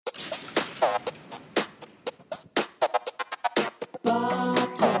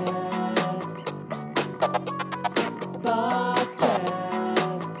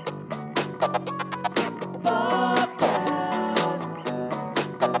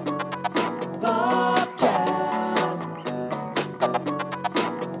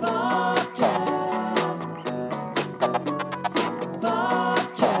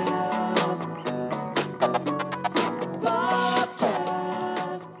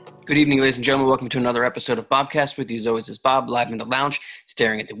Good evening, ladies and gentlemen. Welcome to another episode of Bobcast. With you as always is Bob, live in the lounge,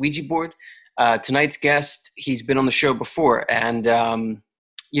 staring at the Ouija board. Tonight's guest, he's been on the show before. And, when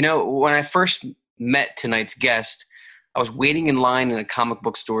I first met tonight's guest, I was waiting in line in a comic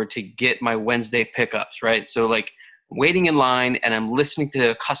book store to get my Wednesday pickups, right? So, waiting in line, and I'm listening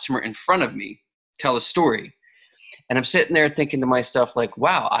to a customer in front of me tell a story. And I'm sitting there thinking to myself,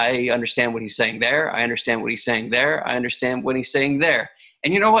 wow, I understand what he's saying there. I understand what he's saying there. I understand what he's saying there.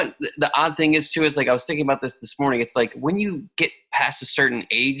 And you know what? The odd thing is, too, is I was thinking about this morning. It's when you get past a certain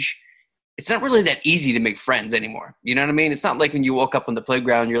age, it's not really that easy to make friends anymore. You know what I mean? It's not like when you woke up on the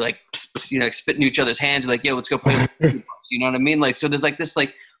playground, you're pss, pss, spitting each other's hands. You're yo, let's go play. You know what I mean? So there's this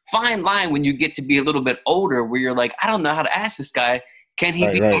fine line when you get to be a little bit older where you're I don't know how to ask this guy. Can he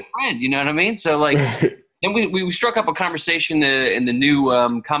be my friend? You know what I mean? So then we struck up a conversation in the new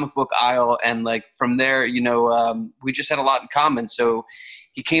comic book aisle, and from there, we just had a lot in common. So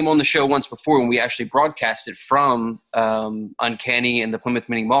he came on the show once before, and we actually broadcasted from Uncanny and the Plymouth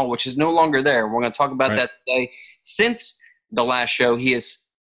Mini Mall, which is no longer there. We're going to talk about that today. Since the last show, he has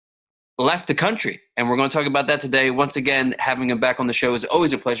left the country, and we're going to talk about that today. Once again, having him back on the show is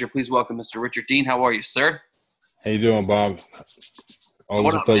always a pleasure. Please welcome Mr. Richard Dean. How are you, sir? How you doing, Bob?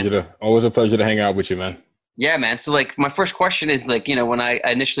 Always a pleasure to hang out with you, man. Yeah, man. So my first question is when I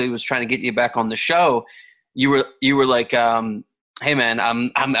initially was trying to get you back on the show, you were hey man,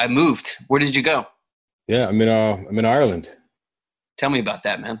 I moved. Where did you go? Yeah, I'm in Ireland. Tell me about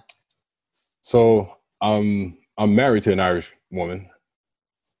that, man. So I'm married to an Irish woman,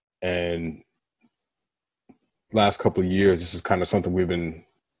 and last couple of years, this is kind of something we've been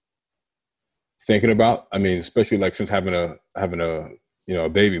thinking about. I mean, especially since having a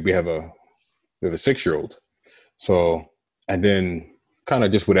baby, we have a 6-year-old. So, and then kind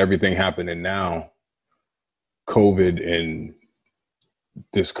of just with everything happening now, COVID and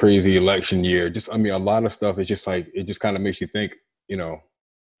this crazy election year, a lot of stuff is just it just kind of makes you think,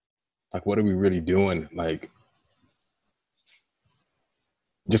 what are we really doing?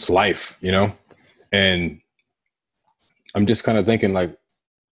 Just life, and I'm just kind of thinking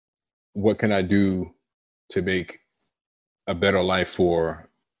what can I do to make a better life for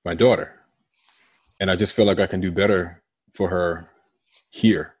my daughter? And I just feel like I can do better for her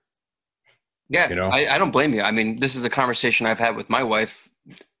here. Yeah, I don't blame you. I mean, this is a conversation I've had with my wife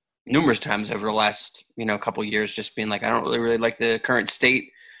numerous times over the last, couple of years, just being I don't really like the current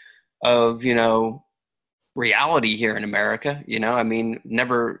state of, reality here in America. I mean,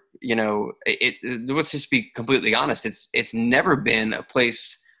 never, let's just be completely honest. It's never been a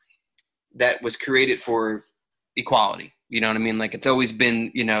place that was created for equality. You know what I mean? It's always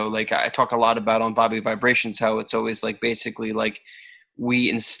been, I talk a lot about on Bobby Vibrations, how it's always basically we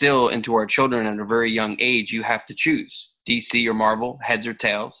instill into our children at a very young age, you have to choose DC or Marvel, heads or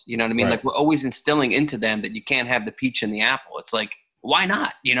tails. You know what I mean? Right. We're always instilling into them that you can't have the peach and the apple. It's why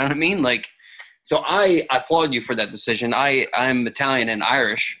not? You know what I mean? So I applaud you for that decision. I'm Italian and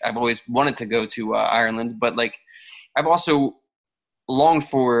Irish. I've always wanted to go to Ireland, but I've also longed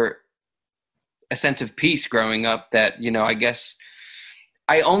for a sense of peace growing up that, I guess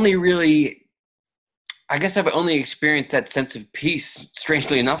I've only experienced that sense of peace,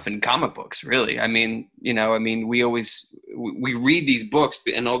 strangely enough, in comic books, really. I mean, we read these books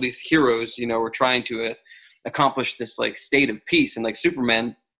and all these heroes, are trying to accomplish this state of peace. And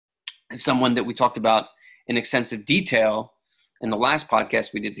Superman is someone that we talked about in extensive detail in the last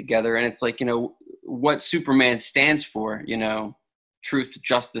podcast we did together. And it's what Superman stands for, truth,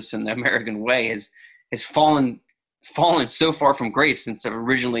 justice, and the American way has fallen so far from grace since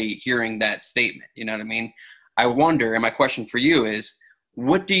originally hearing that statement. You know what I mean? I wonder, and my question for you is,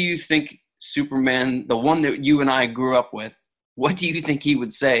 what do you think Superman, the one that you and I grew up with, what do you think he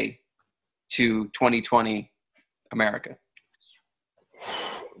would say to 2020 America?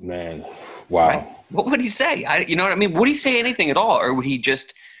 Man, wow. Right? What would he say? You know what I mean? Would he say anything at all? Or would he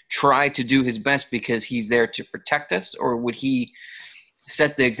just try to do his best because he's there to protect us? Or would he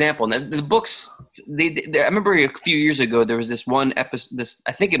set the example? Now, the books, I remember a few years ago, there was this one episode,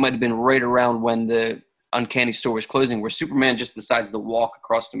 I think it might have been right around when the Uncanny store was closing, where Superman just decides to walk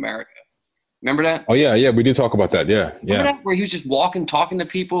across America. Remember that? Oh, yeah. We did talk about that. Yeah. Remember that? Where he was just walking, talking to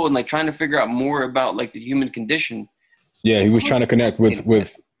people and trying to figure out more about the human condition. Yeah, he was trying to connect with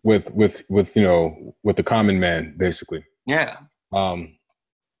the common man, basically. Yeah.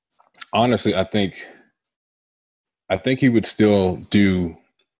 Honestly, I think he would still do.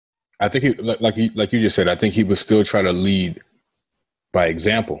 I think he, like you just said, I think he would still try to lead by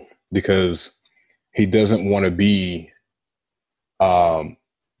example, because he doesn't want to be.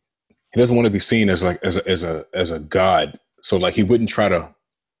 He doesn't want to be seen as a god. So he wouldn't try to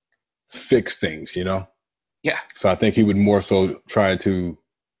fix things, you know? Yeah. So I think he would more so try to,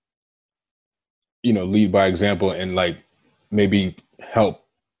 lead by example and like maybe help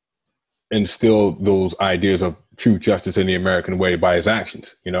instill those ideas of true justice in the American way by his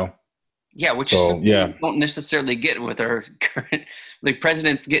actions, you know? Yeah, which is So, something yeah. we don't necessarily get with our current, like,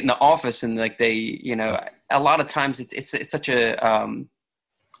 presidents get into office and like they, a lot of times it's such a,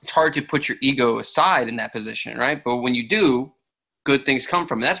 it's hard to put your ego aside in that position, right? But when you do, good things come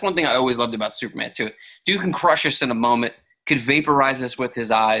from it. That's one thing I always loved about Superman too. Dude can crush us in a moment, could vaporize us with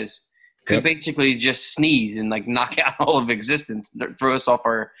his eyes, could basically just sneeze and like knock out all of existence, throw us off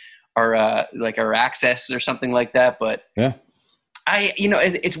our like our access or something like that. But Yeah.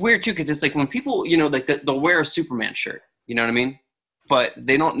 it's weird too, because it's like when people, like they'll wear a Superman shirt, you know what I mean? But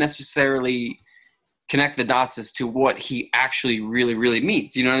they don't necessarily connect the dots as to what he actually really, really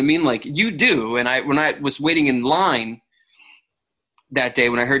means. You know what I mean? Like you do. And when I was waiting in line that day,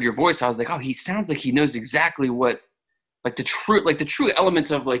 when I heard your voice, I was like, oh, he sounds like he knows exactly what, like the true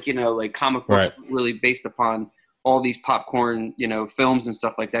elements of like, like comic books really based upon all these popcorn, films and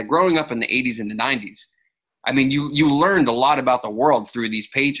stuff like that. Growing up in the 80s and the 90s, I mean, you learned a lot about the world through these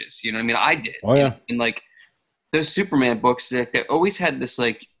pages. You know what I mean? I did. Oh, yeah. And like those Superman books, they always had this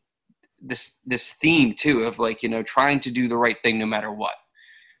like this theme too of like, trying to do the right thing no matter what.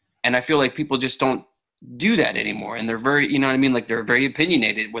 And I feel like people just don't do that anymore. And they're very, you know what I mean? Like they're very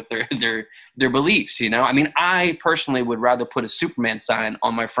opinionated with their beliefs, I mean, I personally would rather put a Superman sign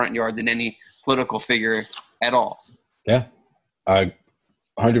on my front yard than any political figure at all. Yeah. I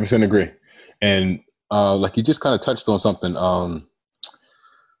 100% agree. And like you just kind of touched on something,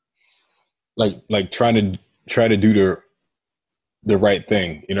 like trying to do the right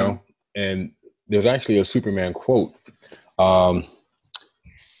thing, Mm-hmm. And there's actually a Superman quote.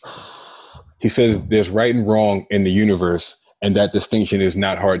 He says there's right and wrong in the universe, and that distinction is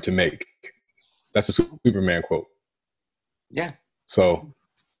not hard to make. That's a Superman quote. Yeah. So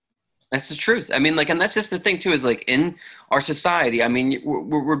that's the truth. I mean, like, and that's just the thing too, is like in our society, I mean,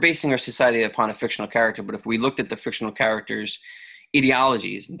 we're basing our society upon a fictional character, but if we looked at the fictional characters'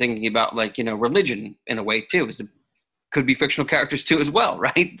 ideologies and thinking about like, religion in a way too, could be fictional characters too as well,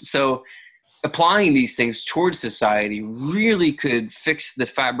 right? So applying these things towards society really could fix the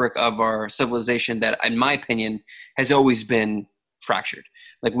fabric of our civilization that, in my opinion, has always been fractured.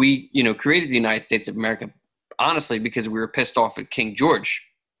 Like we, created the United States of America, honestly, because we were pissed off at King George.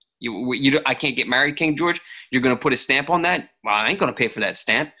 I can't get married, King George. You're going to put a stamp on that? Well, I ain't going to pay for that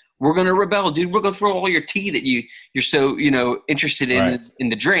stamp. We're going to rebel, dude. We're going to throw all your tea that you're so, interested in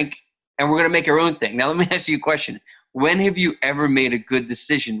the drink, and we're going to make our own thing. Now, let me ask you a question. When have you ever made a good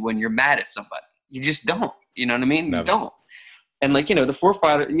decision when you're mad at somebody? You just don't. You know what I mean? Never. You don't. And like, the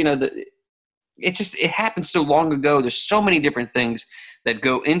forefather, it happened so long ago. There's so many different things that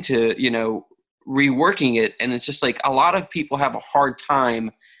go into, reworking it. And it's just like a lot of people have a hard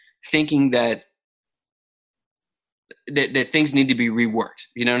time thinking that things need to be reworked.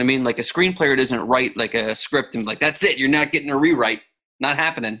 You know what I mean? Like a screenplayer doesn't write like a script and be like, that's it. You're not getting a rewrite. Not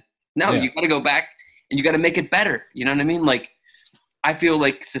happening. No, you got to go back and you got to make it better. You know what I mean? Like, I feel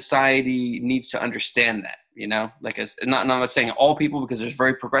like society needs to understand that, like I'm not saying all people, because there's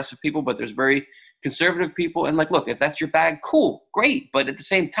very progressive people, but there's very conservative people. And like, look, if that's your bag, cool, great. But at the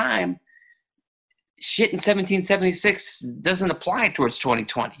same time, shit in 1776 doesn't apply towards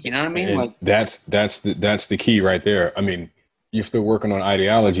 2020. You know what I mean? And like that's the key right there. I mean, you're still working on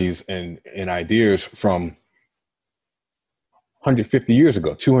ideologies and ideas from 150 years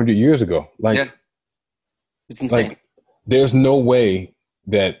ago, 200 years ago. Like, it's insane. Like, there's no way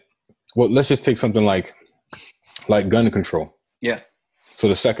that, well, let's just take something like gun control. Yeah. So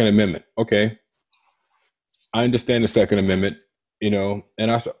the Second Amendment. Okay. I understand the Second Amendment, and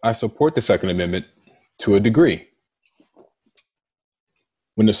I support the Second Amendment to a degree.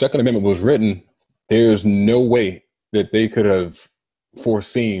 When the Second Amendment was written, there's no way that they could have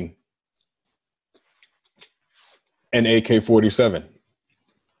foreseen an AK-47,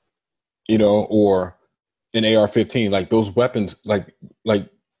 or an AR-15. Like those weapons, like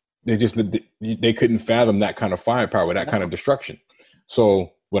they couldn't fathom that kind of firepower, that kind of destruction.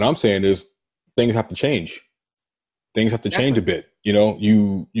 So what I'm saying is things have to change. Things have to change a bit.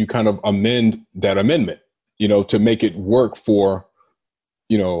 You kind of amend that amendment, to make it work for,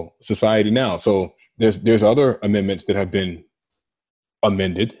 society now. So there's other amendments that have been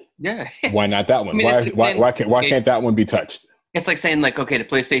amended. Yeah. Why not that one? I mean, why can't that one be touched? It's like saying like, okay, the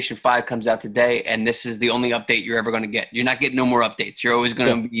PlayStation 5 comes out today and this is the only update you're ever going to get. You're not getting no more updates. You're always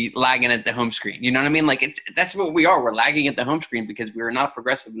going to be lagging at the home screen. You know what I mean? Like that's what we are. We're lagging at the home screen because we are not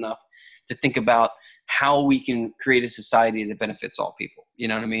progressive enough to think about how we can create a society that benefits all people. You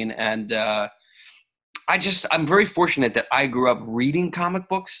know what I mean? And I'm very fortunate that I grew up reading comic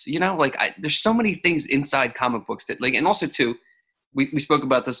books. You know, like there's so many things inside comic books that like, and also too, we spoke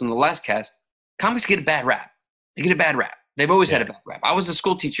about this in the last cast. Comics get a bad rap. They get a bad rap. They've always had a bad rap. I was a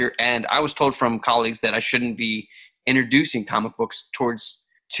school teacher, and I was told from colleagues that I shouldn't be introducing comic books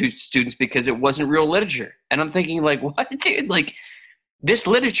to students because it wasn't real literature. And I'm thinking, like, what, dude? Like, this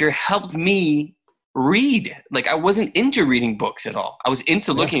literature helped me read. Like, I wasn't into reading books at all. I was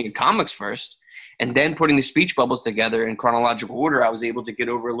into looking at comics first, and then putting the speech bubbles together in chronological order. I was able to get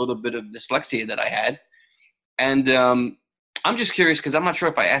over a little bit of dyslexia that I had. And I'm just curious, because I'm not sure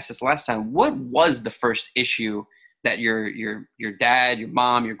if I asked this last time. What was the first issue that your dad, your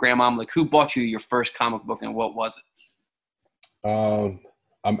mom, your grandmom, like, who bought you your first comic book, and what was it?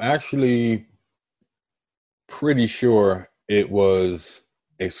 I'm actually pretty sure it was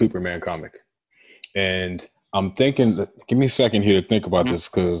a Superman comic. And I'm thinking, give me a second here to think about this,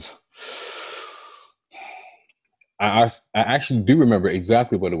 because I actually do remember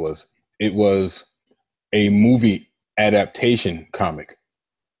exactly what it was. It was a movie adaptation comic.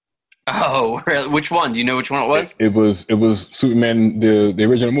 Oh, which one? Do you know which one it was? It was Superman, the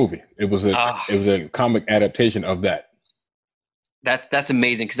original movie. It was a comic adaptation of that. That's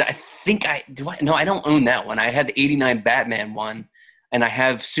amazing, because I think I don't own that one. I had the '89 Batman one, and I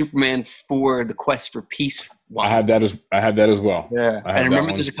have Superman 4: The Quest for Peace one. I have that as well. Yeah, and I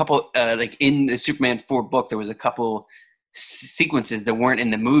remember there's a couple like in the Superman 4 book, there was a couple sequences that weren't in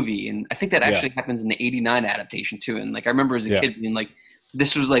the movie, and I think that actually happens in the '89 adaptation too. And like I remember as a kid being like,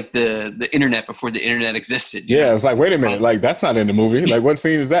 this was like the internet before the internet existed. You know? It's like, wait a minute, like that's not in the movie. Like, what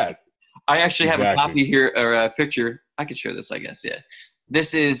scene is that? I actually have a copy here, or a picture. I could show this, I guess. Yeah,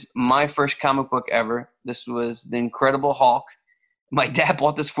 this is my first comic book ever. This was The Incredible Hulk. My dad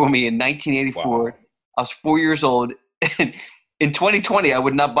bought this for me in 1984. Wow. I was 4 years old. And in 2020, I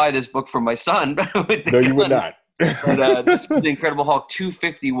would not buy this book for my son. No, you would not. But this was The Incredible Hulk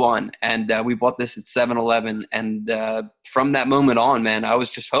 251, and we bought this at 7-Eleven. And from that moment on, man, I was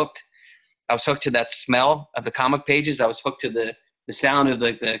just hooked. I was hooked to that smell of the comic pages. I was hooked to the sound of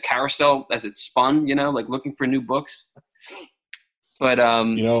the carousel as it spun, you know, like looking for new books. But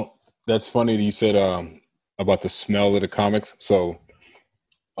you know, that's funny that you said about the smell of the comics. So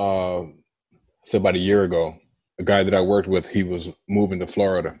about a year ago, a guy that I worked with, he was moving to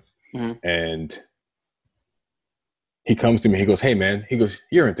Florida, and he comes to me. He goes, "Hey, man," he goes,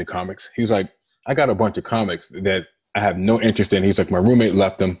 "You're into comics." He was like, "I got a bunch of comics that I have no interest in." He's like, "My roommate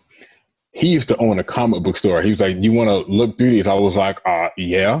left them." He used to own a comic book store. He was like, "You want to look through these?" I was like,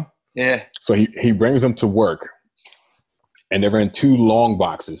 yeah. Yeah. So he brings them to work, and they're in 2 long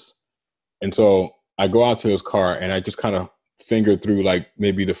boxes. And so I go out to his car, and I just kind of fingered through like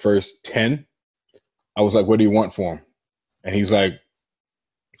maybe the first 10. I was like, "What do you want for him?" And he's like,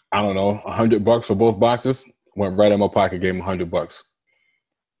 "I don't know, $100 for both boxes." Went right in my pocket, gave him $100.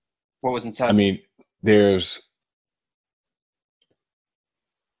 What was inside? I mean,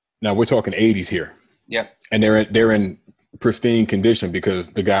 now we're talking 80s here. Yeah. And they're in pristine condition because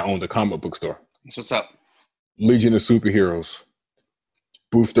the guy owned a comic book store. That's what's up. Legion of Superheroes,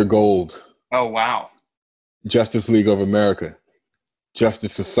 Booster Gold. Oh, wow. Justice League of America,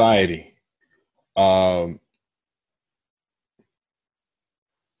 Justice Society, Thor.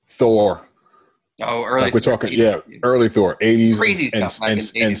 Oh, early. Like we're talking, early Thor, 80s and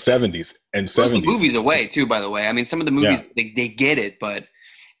 70s. And 70s. The movies away, too, by the way. I mean, some of the movies, they get it, but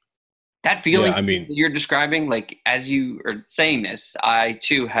that feeling you're describing, like, as you are saying this, I,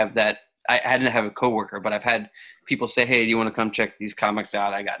 too, have that. I didn't have a coworker, but I've had people say, "Hey, do you want to come check these comics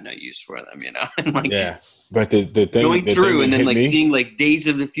out? I got no use for them," you know? And like, but the thing going through and then like me, seeing like Days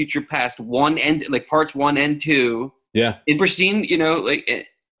of the Future Past 1 and like parts 1 and 2. Yeah. In pristine, you know, like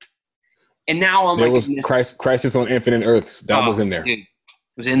and now I'm there was Crisis on Infinite Earths. That was in there. Dude, it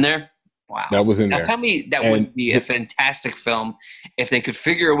was in there? Wow. That was in there. Tell me that would be a fantastic film if they could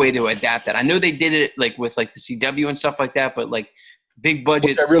figure a way to adapt that. I know they did it like with like the CW and stuff like that, but like big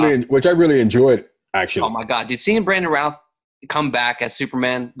budget. Which I really enjoyed, actually. Oh my God, dude! Seeing Brandon Routh come back as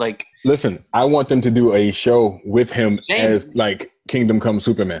Superman, like, listen, I want them to do a show with him as like Kingdom Come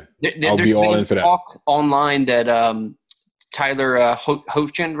Superman. I'll be all in for that. Talk online that Tyler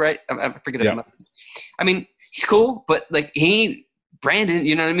Hoechlin, right? I forget his name. I mean, he's cool, but like Brandon,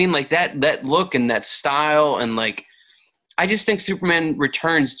 you know what I mean? Like that look and that style, and like I just think Superman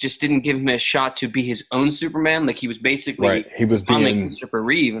Returns just didn't give him a shot to be his own Superman. Like he was basically he was being Christopher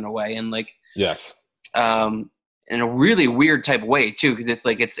Reeve in a way, and like in a really weird type of way too, because it's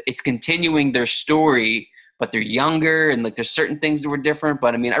like it's continuing their story, but they're younger, and like there's certain things that were different.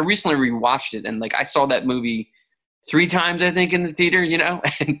 But I mean, I recently rewatched it, and like I saw that movie 3 times, I think, in the theater,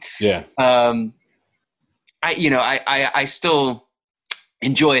 and Yeah. um, I still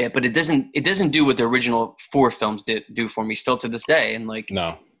enjoy it, but it doesn't do what the original 4 films do for me still to this day. And like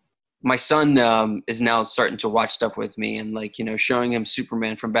No. my son is now starting to watch stuff with me, and like, showing him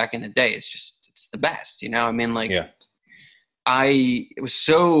Superman from back in the day is just, it's the best, I mean, like, Yeah. I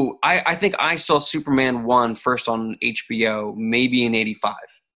think I saw Superman 1 first on HBO, maybe in 85,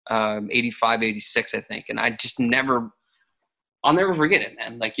 85, 86, I think. And I'll never forget it,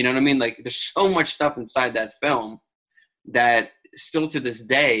 man. Like, you know what I mean? Like, there's so much stuff inside that film that still to this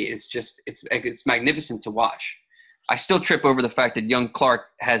day is just, it's magnificent to watch. I still trip over the fact that young Clark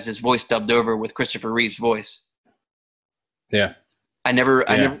has his voice dubbed over with Christopher Reeve's voice. Yeah. I never,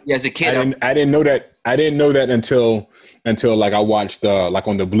 as a kid, I didn't know that. I didn't know that until like I watched like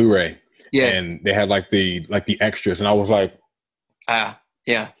on the Blu-ray, yeah, and they had like the extras, and I was like,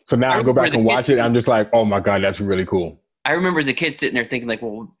 yeah. so now I go back and watch it. I'm just like, oh my God, that's really cool. I remember as a kid sitting there thinking like,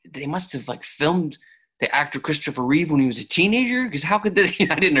 well, they must have like filmed the actor Christopher Reeve when he was a teenager, because how could they?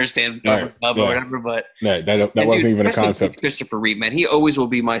 I didn't understand or whatever, but that wasn't even a concept. Christopher Reeve, man, he always will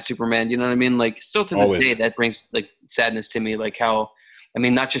be my Superman. You know what I mean? Like, still to this Always. day, that brings like sadness to me. Like how, I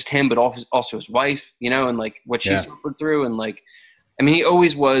mean, not just him, but also his wife. And like what she suffered through, and like, I mean, he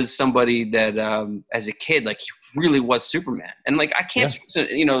always was somebody that, as a kid, like he really was Superman. And like, I can't,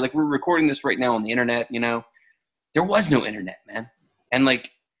 like we're recording this right now on the internet. There was no internet, man, and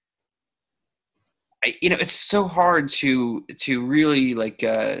like. It's so hard to really like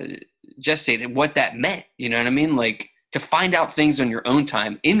gestate what that meant. You know what I mean? Like, to find out things on your own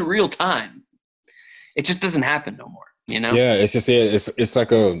time in real time, it just doesn't happen no more. Yeah, it's just it's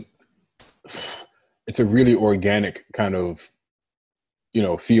like it's a really organic kind of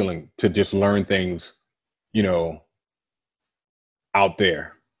feeling to just learn things out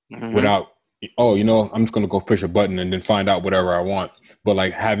there without I'm just gonna go push a button and then find out whatever I want. But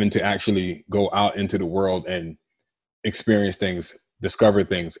like having to actually go out into the world and experience things, discover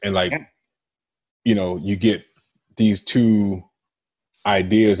things, and like, you get these 2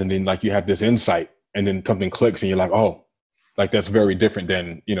 ideas, and then like you have this insight, and then something clicks, and you're like, oh, like that's very different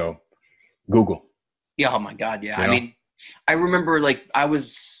than Google. Yeah. Oh my God. Yeah. I mean, I remember like I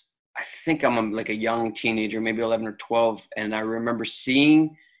think I'm like a young teenager, maybe 11 or 12, and I remember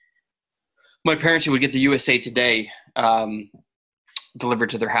seeing my parents who would get the USA Today delivered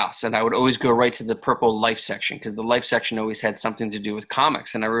to their house. And I would always go right to the purple Life section, because the Life section always had something to do with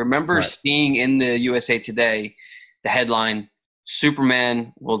comics. And I remember seeing in the USA Today the headline,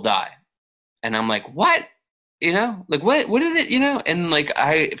 Superman will die. And I'm like, what? Like what did it, And like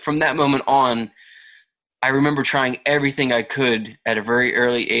from that moment on, I remember trying everything I could at a very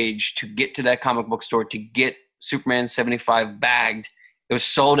early age to get to that comic book store to get Superman 75 bagged. It was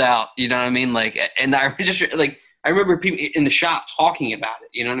sold out, you know what I mean? Like, and I just like, I remember people in the shop talking about it,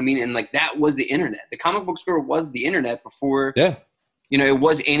 you know what I mean? And like, that was the internet. The comic book store was the internet before, it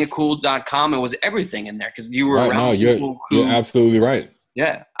was ain'titcool.com. It was everything in there, because you were around no, people you're absolutely right.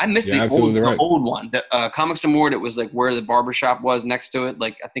 Yeah. I miss the old one, the Comics and More. That was like where the barbershop was next to it.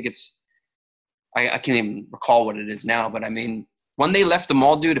 Like, I think I can't even recall what it is now, but I mean, when they left the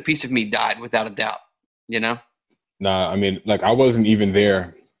mall, dude, a piece of me died without a doubt, Nah, I mean, like I wasn't even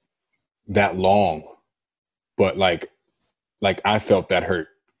there that long, but like I felt that hurt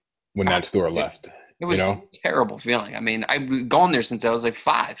when that store left. It was a terrible feeling. I mean, I've gone there since I was like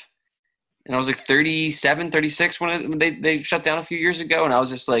 5, and I was like 37, 36 when they shut down a few years ago. And I was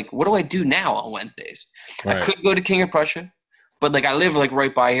just like, what do I do now on Wednesdays? Right. I could go to King of Prussia, but like I live like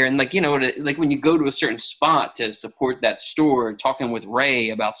right by here. And like, like when you go to a certain spot to support that store, talking with Ray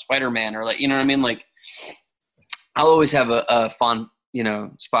about Spider-Man, or like, you know what I mean? Like, I'll always have a fond,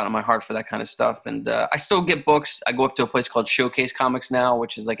 spot in my heart for that kind of stuff. And I still get books. I go up to a place called Showcase Comics now,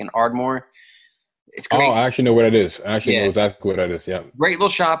 which is like in Ardmore. It's great. Oh, I actually know what it is. I actually know exactly what that is. Yeah. Great little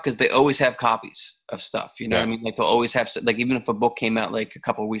shop, because they always have copies of stuff. You know what I mean? Like they'll always have, like, even if a book came out like a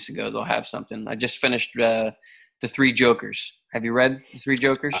couple of weeks ago, they'll have something. I just finished The Three Jokers. Have you read The Three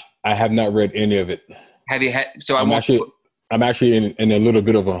Jokers? I have not read any of it. Have you had? So I'm actually in a little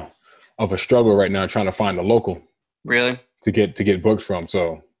bit of a struggle right now, trying to find a local. Really? To get books from.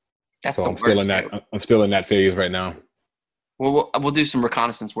 So I'm still in that. I'm still in that phase right now. Well, we'll do some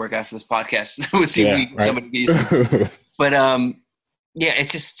reconnaissance work after this podcast. We'll see if somebody gets. But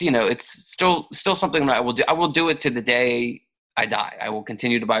it's just it's still something that I will do. I will do it to the day I die. I will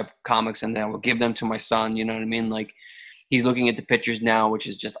continue to buy comics, and then I will give them to my son. You know what I mean? Like, he's looking at the pictures now, which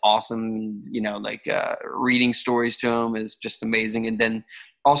is just awesome. Reading stories to him is just amazing. And then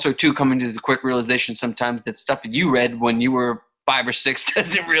also too, coming to the quick realization sometimes that stuff that you read when you were 5 or 6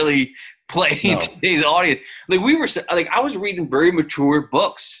 doesn't really play in No. today's audience. Like I was reading very mature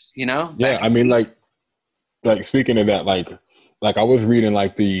books, Yeah, I mean, like speaking of that, like I was reading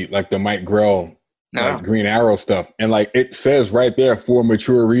like the Mike Grell, like Green Arrow stuff, and like it says right there for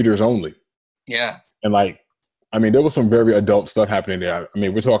mature readers only. Yeah. And like, I mean, there was some very adult stuff happening there. I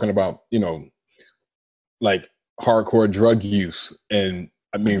mean, we're talking about, like hardcore drug use and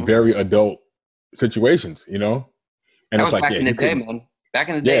I mean, very adult situations, And That it's was like, back yeah, in the you day, couldn't, man. Back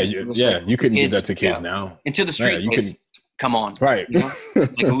in the yeah, day, it was like you couldn't give kids, that to kids now. Until the Yeah, street you kids couldn't. come on. Right.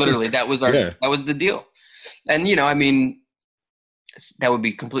 Like literally, that was that was the deal. And, I mean, that would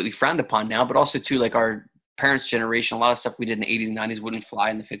be completely frowned upon now, but also too, like our parents' generation, a lot of stuff we did in the 80s and 90s wouldn't fly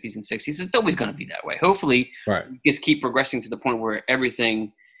in the 50s and 60s. It's always going to be that way. Hopefully, Right. just keep progressing to the point where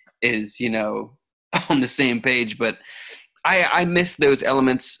everything is, on the same page. But I miss those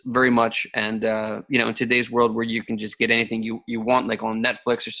elements very much. And, in today's world where you can just get anything you want, like on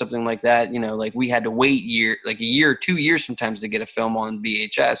Netflix or something like that, like we had to wait a year or 2 years sometimes to get a film on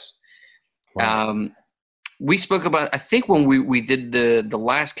VHS. Wow. We spoke about, I think when we did the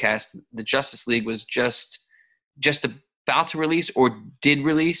last cast, the Justice League was just about to release or did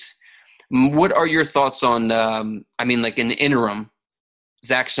release. What are your thoughts on, I mean, like in the interim,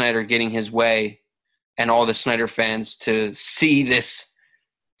 Zack Snyder getting his way and all the Snyder fans to see this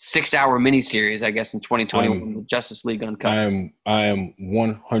 6-hour miniseries, I guess, in 2021, the Justice League Uncut? I am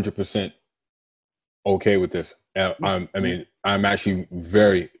 100% okay with this. I'm actually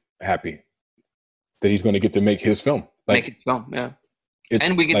very happy that he's going to get to make his film. Make his film, yeah.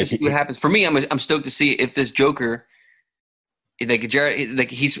 And we get to see what happens. For me, I'm stoked to see if this Joker,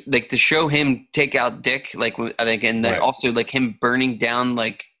 he's like to show him take out Dick, like I think, and also like him burning down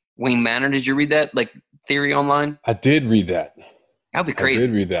like Wayne Manor. Did you read that like theory online? I did read that. That'd be crazy. I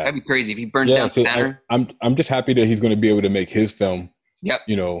did read that. That'd be crazy if he burns down Manor. I'm just happy that he's going to be able to make his film. Yep.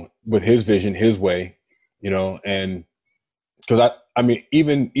 With his vision, his way. And because I mean,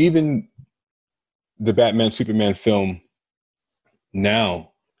 even the Batman Superman film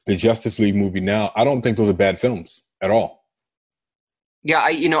now, the Justice League movie now, I don't think those are bad films at all. Yeah,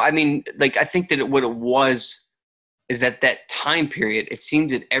 I mean, like I think that what it was is that time period, it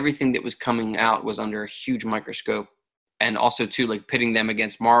seemed that everything that was coming out was under a huge microscope, and also too like pitting them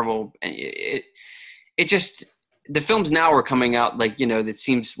against Marvel, and it just, the films now are coming out like, that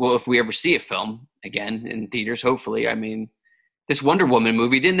seems, well, if we ever see a film again in theaters, hopefully, I mean, this Wonder Woman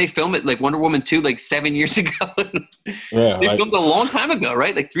movie, didn't they film it like Wonder Woman 2 like 7 years ago? Yeah, they filmed it a long time ago,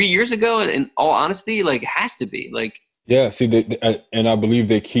 right? Like 3 years ago. And in all honesty, like it has to be like. Yeah, see, and I believe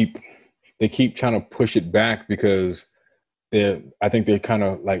they keep trying to push it back because I think they're kind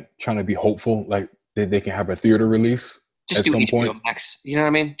of like trying to be hopeful, like they can have a theater release just at some HBO point. Max, you know what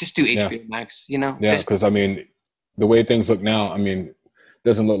I mean? Just do HBO Max, Yeah, because I mean, the way things look now, I mean,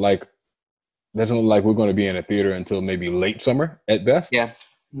 doesn't look like we're going to be in a theater until maybe late summer at best. Yeah.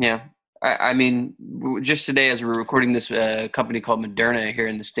 I mean, just today as we're recording this, company called Moderna here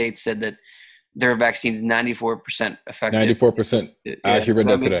in the States said that their vaccine's 94% effective. 94%. I actually read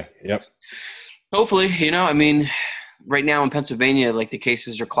that today. Yep. Hopefully, I mean, right now in Pennsylvania, like the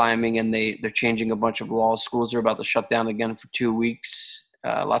cases are climbing and they're changing a bunch of laws. Schools are about to shut down again for 2 weeks.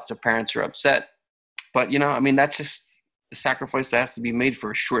 Lots of parents are upset. But, I mean, that's just the sacrifice that has to be made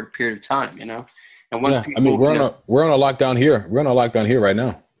for a short period of time, And once people, I mean, we're on a lockdown here. We're on a lockdown here right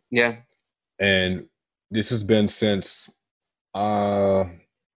now. Yeah. And this has been since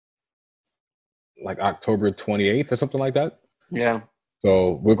like October 28th or something like that. Yeah.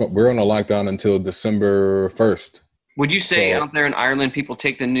 So we're on a lockdown until December 1st. Would you say out there in Ireland, people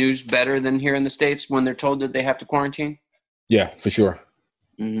take the news better than here in the States when they're told that they have to quarantine? Yeah, for sure.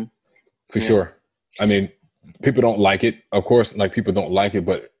 Mm-hmm. For sure. I mean, people don't like it. Of course, like people don't like it,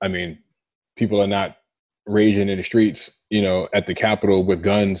 but I mean, people are not raging in the streets, at the Capitol with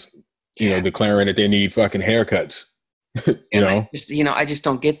guns, declaring that they need fucking haircuts. I just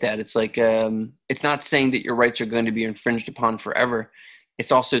don't get that. It's like, it's not saying that your rights are going to be infringed upon forever.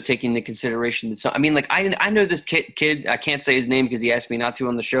 It's also taking into consideration that I mean, like I know this kid, I can't say his name because he asked me not to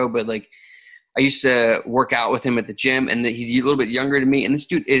on the show, but like I used to work out with him at the gym, and he's a little bit younger than me. And this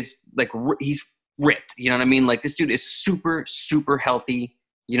dude is like, he's ripped. You know what I mean? Like this dude is super, super healthy.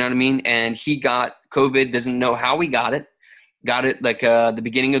 You know what I mean? And he got COVID, doesn't know how he got it. Got it like the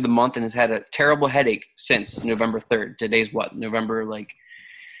beginning of the month and has had a terrible headache since November 3rd. Today's what? November like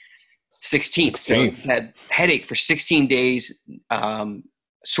 16th. So he's had headache for 16 days,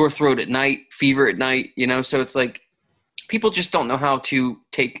 sore throat at night, fever at night, So it's like people just don't know how to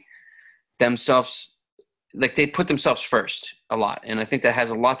take themselves, like they put themselves first a lot. And I think that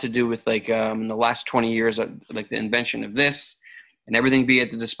has a lot to do with like in the last 20 years, like the invention of this, and everything be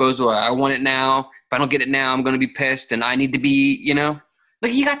at the disposal. I want it now. If I don't get it now, I'm going to be pissed, and I need to be,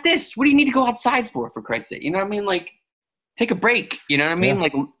 like, you got this. What do you need to go outside for Christ's sake? You know what I mean? Like, take a break. You know what I mean? Yeah.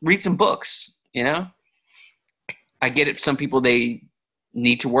 Like, read some books, I get it. Some people, they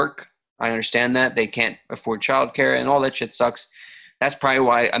need to work. I understand that. They can't afford childcare, and all that shit sucks. That's probably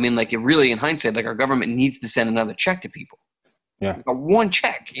why, I mean, like, it really, in hindsight, like, our government needs to send another check to people. Yeah. Like one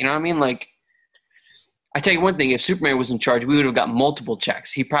check, you know what I mean? Like, I tell you one thing, if Superman was in charge, we would have got multiple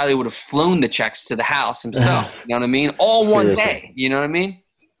checks. He probably would have flown the checks to the house himself. You know what I mean? All one Seriously. day. You know what I mean?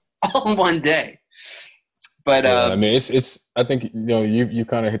 All one day. But yeah, I mean, it's. I think you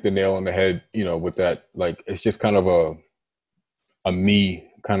kind of hit the nail on the head. With that, like, it's just kind of a me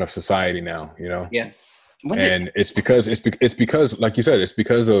kind of society now. Yeah. And it's because like you said, it's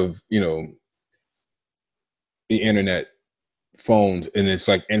because of the internet, phones, and it's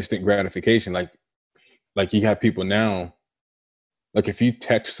like instant gratification. Like you have people now, like if you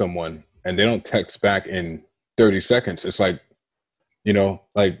text someone and they don't text back in 30 seconds, it's like,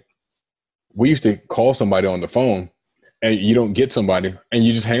 like we used to call somebody on the phone and you don't get somebody and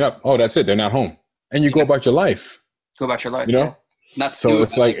you just hang up. Oh, that's it. They're not home. And you go about your life. Go about your life. Yeah. Not so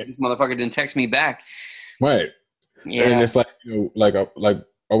it's like this motherfucker didn't text me back. Right. Yeah. And it's like, like I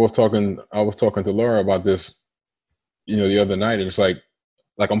was talking to Laura about this, the other night, and it's like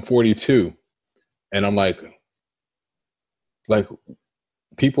I'm 42 and I'm like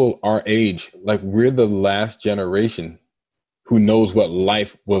people our age, like we're the last generation who knows what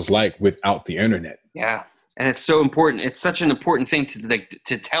life was like without the internet. Yeah. And it's so important. It's such an important thing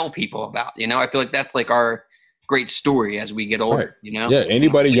to tell people about, I feel like that's like our great story as we get older, right. Yeah.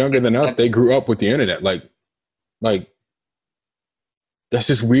 Anybody younger than us, they grew up with the internet. Like that's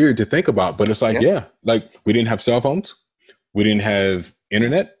just weird to think about, but it's like, yeah, like we didn't have cell phones. We didn't have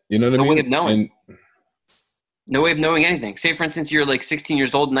internet. You know what I mean? Way of knowing. No way of knowing anything. Say, for instance, you're like 16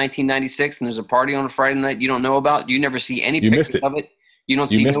 years old in 1996 and there's a party on a Friday night you don't know about. You never see any pictures of it. You don't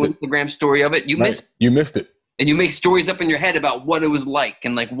see no Instagram story of it. You missed it. You missed it. And you make stories up in your head about what it was like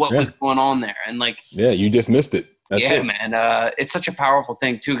and like what was going on there. And like, yeah, you just missed it. That's it. Man. It's such a powerful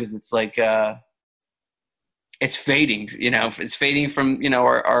thing too, because it's like it's fading. It's fading from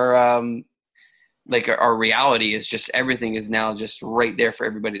our reality is just everything is now just right there for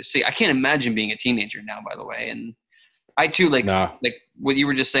everybody to see. I can't imagine being a teenager now, by the way. And I too like what you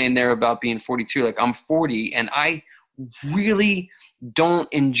were just saying there about being 42. Like I'm 40, and I really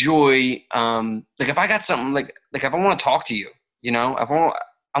don't enjoy like if I got something like if I want to talk to you, if I want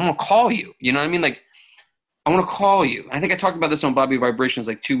to call you, you know what I mean? Like I want to call you. I think I talked about this on Bobby Vibrations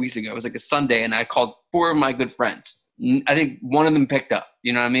like 2 weeks ago. It was like a Sunday, and I called 4 of my good friends. I think one of them picked up.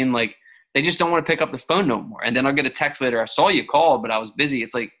 You know what I mean? Like they just don't want to pick up the phone no more. And then I'll get a text later. I saw you call, but I was busy.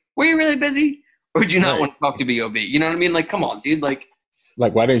 It's like, were you really busy, or did you not want to talk to Bob? You know what I mean? Like, come on, dude. Like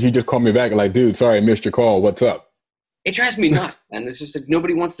why didn't you just call me back? Like, dude, sorry, I missed your call. What's up? It drives me nuts, and it's just like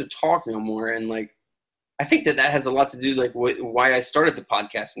nobody wants to talk no more. And like, I think that has a lot to do like why I started the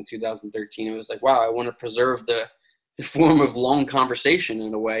podcast in 2013. It was like, wow, I want to preserve the form of long conversation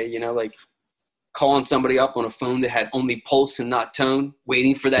in a way, like calling somebody up on a phone that had only pulse and not tone,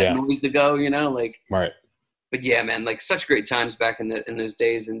 waiting for that noise to go, like. Right. But yeah, man, like such great times back in those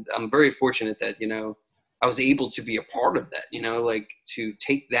days, and I'm very fortunate that I was able to be a part of that, like to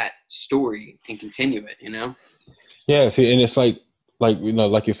take that story and continue it, Yeah, see, and it's like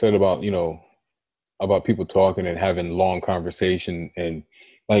like you said about, about people talking and having long conversation, and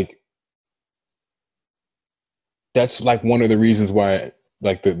like that's like one of the reasons why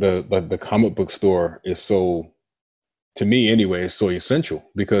like the comic book store is so, to me anyway, is so essential,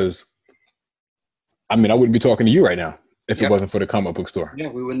 because I mean I wouldn't be talking to you right now if it wasn't for the comic book store. Yeah,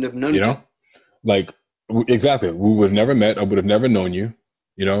 we wouldn't have known each other. Like exactly, we would have never met. I would have never known you.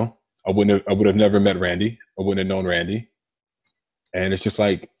 I would have never met Randy. I wouldn't have known Randy. And it's just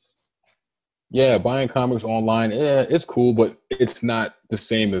like, yeah, buying comics online, it's cool, but it's not the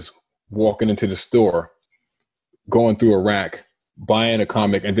same as walking into the store, going through a rack, buying a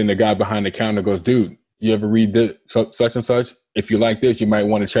comic, and then the guy behind the counter goes, dude, you ever read this, such and such? If you like this, you might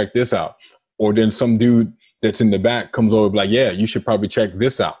want to check this out. Or then some dude that's in the back comes over and be like, yeah, you should probably check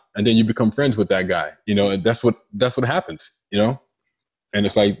this out. And then you become friends with that guy, and that's what happens, And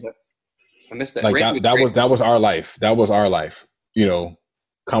it's like, I missed that. Like that was our life. That was our life.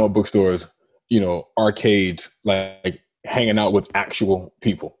 Comic book stores, arcades, like hanging out with actual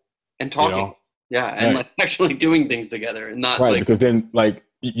people and talking. And like actually doing things together, and not because then like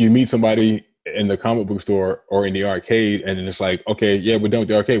you meet somebody in the comic book store or in the arcade, and then it's like, okay, yeah, we're done with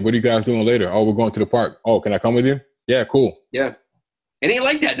the arcade. What are you guys doing later? Oh, we're going to the park. Oh, can I come with you? Yeah, cool. Yeah. It ain't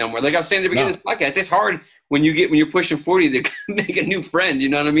like that no more. Like I was saying at the beginning of this podcast, it's hard when you're pushing 40 to make a new friend. You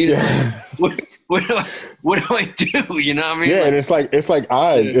know what I mean? Yeah. What do I do? You know what I mean? Yeah, and it's like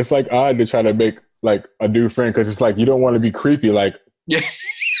odd. Yeah. It's like odd to try to make like a new friend because it's like you don't want to be creepy. Like, Yeah.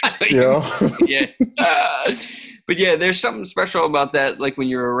 you know. Yeah. But yeah, there's something special about that. Like when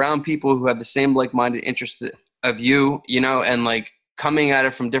you're around people who have the same like-minded interests of you, you know, and like coming at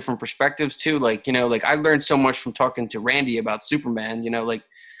it from different perspectives too. Like, you know, like I learned so much from talking to Randy about Superman, you know, like,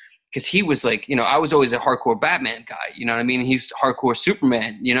 because he was like, you know, I was always a hardcore Batman guy, you know what I mean? He's hardcore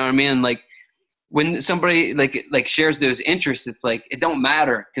Superman, you know what I mean? And like when somebody like shares those interests, it's like it don't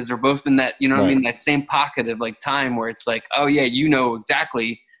matter because they're both in that, you know what I Right. mean, that same pocket of like time where it's like, oh yeah, you know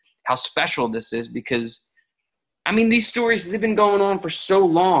exactly how special this is because I mean these stories they've been going on for so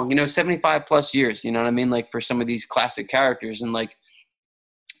long, you know, 75 plus years, you know what I mean, like for some of these classic characters and like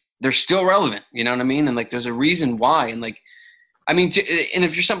they're still relevant, you know what I mean, and like there's a reason why, and like I mean, and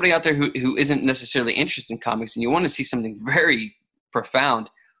if you're somebody out there who isn't necessarily interested in comics and you want to see something very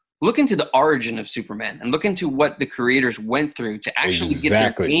profound, look into the origin of Superman and look into what the creators went through to actually get their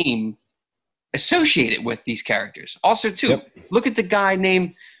Exactly. name associated with these characters. Also, too, Yep. look at the guy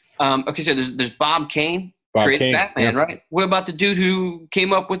named, okay, so there's Bob Kane, Bob created Kane. Batman, Yeah. right? What about the dude who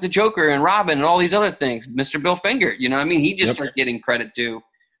came up with the Joker and Robin and all these other things, Mr. Bill Finger? You know what I mean? He just Yep. started getting credit too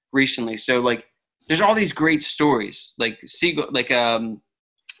recently. So, like, there's all these great stories. Like,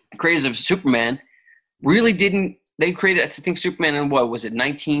 creators of Superman really didn't. They created, I think, Superman in what was it,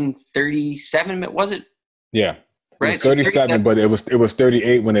 1937? Was it? Yeah. It Right. was 37, but it was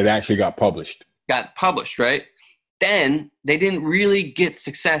 38 when it actually got published. Got published, right? Then they didn't really get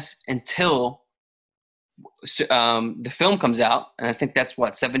success until the film comes out, and I think that's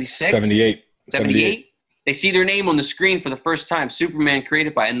what 76, 78. 78. They see their name on the screen for the first time. Superman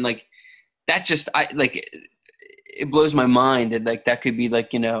created by, and like that just it blows my mind that like that could be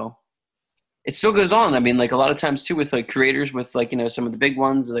like, you know, it still goes on. I mean, like a lot of times too with like creators with like, you know, some of the big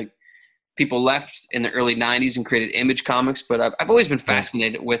ones, like people left in the early 90s and created Image Comics, but I've always been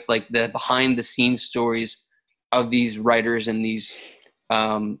fascinated with like the behind the scenes stories of these writers and these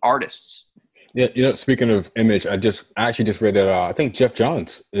artists. Yeah, you know, speaking of Image, I actually just read that I think Jeff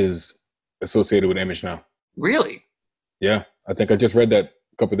Johns is associated with Image now. Really? Yeah, I think I just read that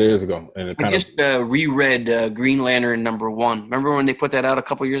a couple of days ago, and I just reread Green Lantern #1. Remember when they put that out a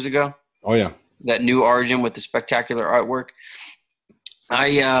couple years ago? Oh yeah, that new origin with the spectacular artwork.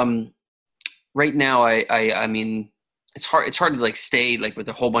 Right now I mean it's hard to like stay like with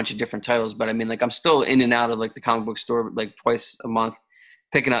a whole bunch of different titles, but I mean like I'm still in and out of like the comic book store like twice a month,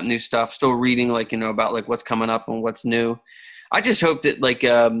 picking up new stuff, still reading like, you know, about like what's coming up and what's new. I just hope that like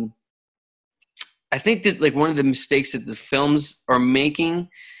I think that like one of the mistakes that the films are making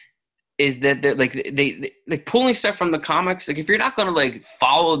is that they're like they like pulling stuff from the comics. Like if you're not going to like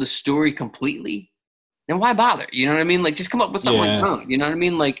follow the story completely, then why bother? You know what I mean? Like just come up with something on your own. You know what I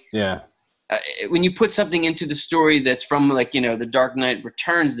mean? Like when you put something into the story that's from like, you know, the Dark Knight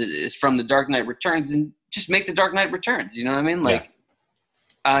Returns, that is from the Dark Knight Returns, then just make the Dark Knight Returns. You know what I mean? Like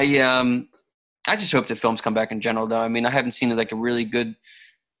I just hope that films come back in general though. I mean, I haven't seen like a really good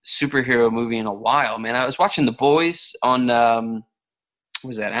superhero movie in a while, man. I was watching The Boys on what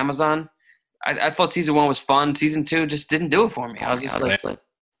was that, Amazon? I thought season 1 was fun. Season 2 just didn't do it for me. I was just like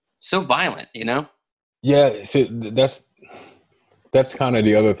so violent, you know? Yeah, see, that's kind of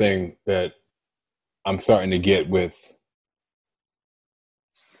the other thing that I'm starting to get with,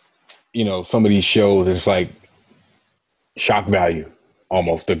 you know, some of these shows. It's like shock value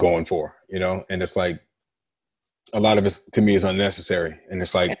almost they're going for, you know? And it's like a lot of it to me is unnecessary. And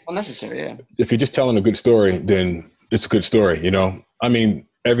it's like unnecessary, yeah. If you're just telling a good story, then it's a good story, you know? I mean,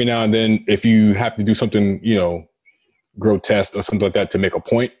 every now and then, if you have to do something, you know, grotesque or something like that to make a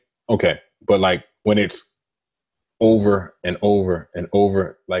point, okay. But like when it's over and over and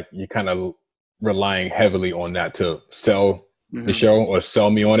over, like you're kind of relying heavily on that to sell the show or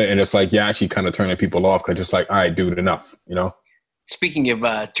sell me on it. And it's like, you're actually kind of turning people off because it's like, all right, dude, enough, you know? Speaking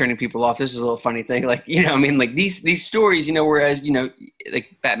of turning people off, this is a little funny thing. Like, you know, I mean, like these stories, you know, whereas, you know,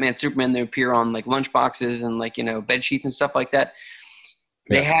 like Batman, Superman, they appear on like lunchboxes and like, you know, bed sheets and stuff like that.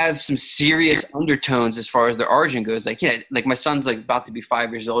 They have some serious undertones as far as their origin goes. Like, yeah, like my son's like about to be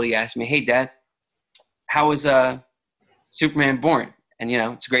 5 years old. He asked me, "Hey, Dad, how was Superman born?" And, you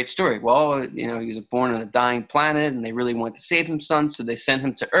know, it's a great story. Well, you know, he was born on a dying planet and they really wanted to save him, son. So they sent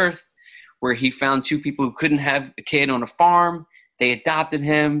him to Earth where he found 2 people who couldn't have a kid on a farm. They adopted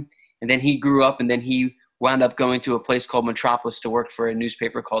him, and then he grew up, and then he wound up going to a place called Metropolis to work for a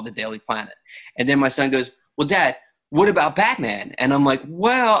newspaper called the Daily Planet. And then my son goes, "Well, Dad, what about Batman?" And I'm like,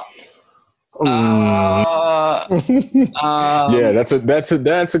 "Well, yeah, that's a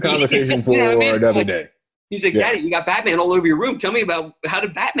conversation for you know what I mean? another like, day." He's like, Daddy, you got Batman all over your room. Tell me about how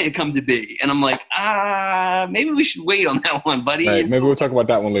did Batman come to be? And I'm like, maybe we should wait on that one, buddy. Right. Maybe we'll talk about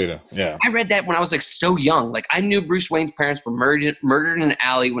that one later. Yeah. I read that when I was like so young. Like I knew Bruce Wayne's parents were murdered in an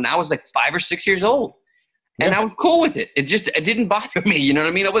alley when I was like 5 or 6 years old. And I was cool with it. It didn't bother me. You know what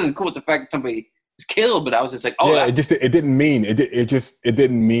I mean? I wasn't cool with the fact that somebody was killed, but I was just like, oh, yeah. It didn't mean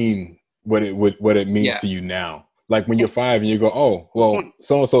what it means to you now. Like when you're 5 and you go, oh, well,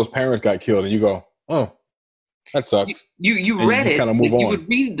 so-and-so's parents got killed. And you go, oh, that sucks. You read it. Kind of move on. You would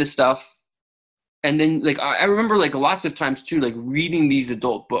read the stuff. And then like, I remember like lots of times too, like reading these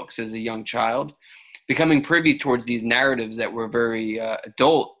adult books as a young child, becoming privy towards these narratives that were very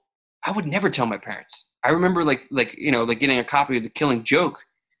adult. I would never tell my parents. I remember like getting a copy of The Killing Joke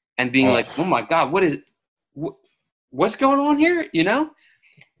and being like, oh my God, what's going on here? You know?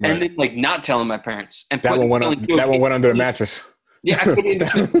 Right. And then like not telling my parents. And that one went under the mattress. Yeah, I put it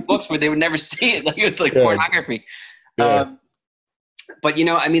into books where they would never see it. Like it's like pornography. Yeah. But you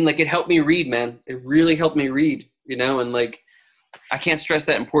know, I mean, like it helped me read, man. It really helped me read, you know, and like I can't stress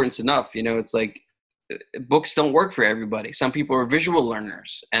that importance enough. You know, it's like books don't work for everybody. Some people are visual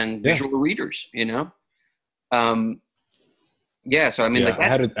learners and visual readers, you know? So I mean, like I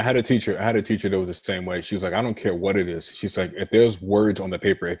had a teacher that was the same way. She was like, I don't care what it is. She's like, if there's words on the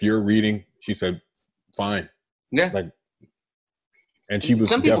paper, if you're reading, she said, fine. Yeah. Like, and she was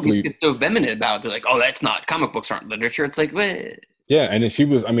some people get so vehement about it. They're like, oh, that's not, comic books aren't literature. It's like, what? Yeah. And then she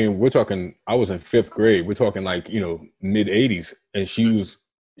was, I mean, I was in 5th grade. We're talking like, you know, mid 80s. And she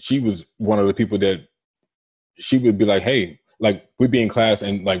was one of the people that she would be like, hey, like we'd be in class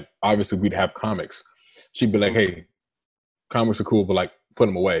and like, obviously we'd have comics. She'd be like, hey, comics are cool, but like put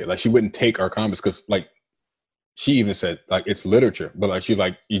them away. Like she wouldn't take our comics because like she even said like it's literature, but like she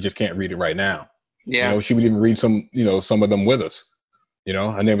like you just can't read it right now. Yeah, you know, she would even read some of them with us. You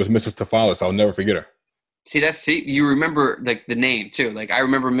know, her name was Mrs. Tafalis. I'll never forget her. See, you remember like the name too. Like I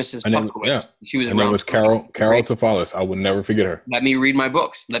remember Mrs. Puckowitz. Yeah. She was. Her name was Carol Tafalis. I will never forget her. Let me read my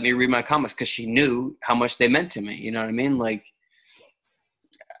books. Let me read my comics because she knew how much they meant to me. You know what I mean? Like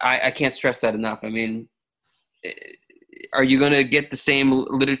I can't stress that enough. I mean. Are you going to get the same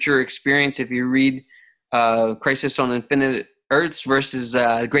literature experience if you read Crisis on Infinite Earths versus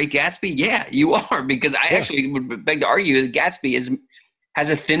Great Gatsby? Yeah, you are, because I actually would beg to argue that Gatsby has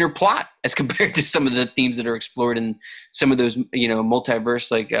a thinner plot as compared to some of the themes that are explored in some of those, you know, multiverse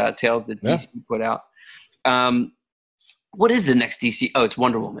like tales that DC put out. What is the next DC? Oh, it's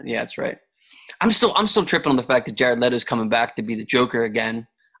Wonder Woman. Yeah, that's right. I'm still tripping on the fact that Jared Leto's coming back to be the Joker again.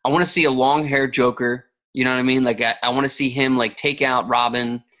 I want to see a long-haired Joker. You know what I mean? Like I want to see him like take out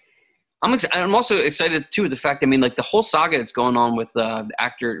Robin. I'm also excited too the fact. I mean, like the whole saga that's going on with the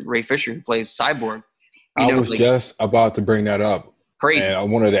actor Ray Fisher who plays Cyborg. I was just about to bring that up. Crazy. And I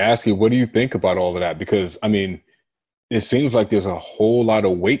wanted to ask you, what do you think about all of that? Because I mean, it seems like there's a whole lot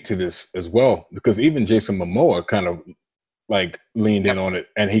of weight to this as well. Because even Jason Momoa kind of like leaned in on it,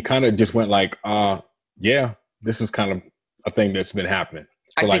 and he kind of just went like, "Yeah, this is kind of a thing that's been happening."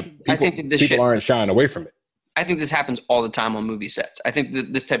 So I think people aren't shying away from it. I think this happens all the time on movie sets. I think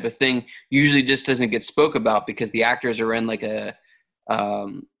that this type of thing usually just doesn't get spoke about because the actors are in like a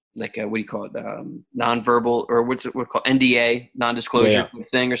what do you call it? Nonverbal or what's it called? NDA, non-disclosure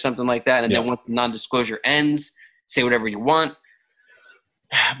thing or something like that. And then once the non-disclosure ends, say whatever you want.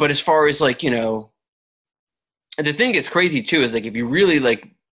 But as far as like, you know, the thing that's crazy too is like if you really like,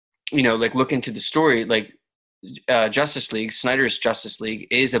 you know, like look into the story, like Justice League, Snyder's Justice League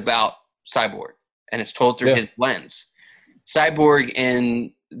is about Cyborg and it's told through his lens. Cyborg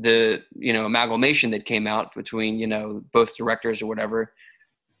and the, you know, amalgamation that came out between, you know, both directors or whatever,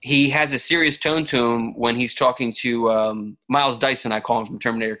 he has a serious tone to him when he's talking to Miles Dyson. I call him from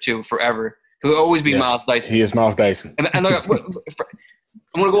Terminator 2 forever. He'll always be Miles Dyson. He is Miles Dyson. And I'm going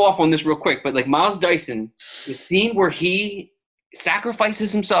to go off on this real quick, but like Miles Dyson, the scene where he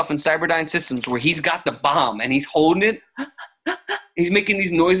sacrifices himself in Cyberdyne Systems where he's got the bomb and he's holding it. He's making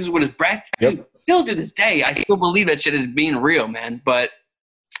these noises with his breath. Dude, still to this day, I still believe that shit is being real, man. But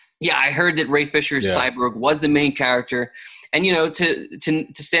yeah, I heard that Ray Fisher's Cyborg was the main character. And, you know, to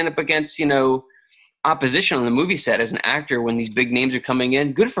stand up against, you know, opposition on the movie set as an actor when these big names are coming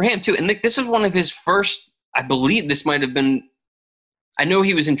in, good for him too. And this is one of his first, I believe this might have been, I know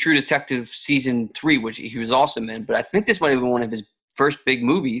he was in True Detective season 3, which he was awesome in, but I think this might have been one of his first big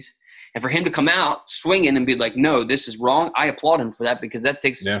movies. And for him to come out swinging and be like, no, this is wrong, I applaud him for that because that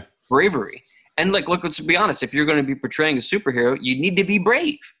takes bravery. And like, look, let's be honest, if you're going to be portraying a superhero, you need to be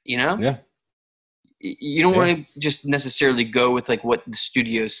brave, you know? Yeah. You don't want to just necessarily go with like what the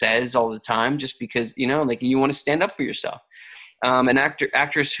studio says all the time just because, you know, like you want to stand up for yourself. an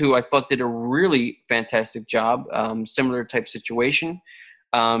actress who I thought did a really fantastic job. Similar type situation.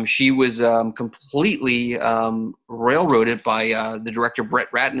 She was completely railroaded by the director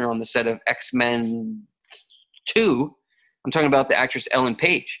Brett Ratner on the set of X-Men 2. I'm talking about the actress Ellen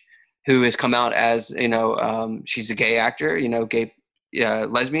Page, who has come out as, she's a gay actor, gay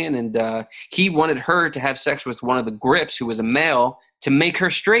lesbian, and he wanted her to have sex with one of the grips, who was a male, to make her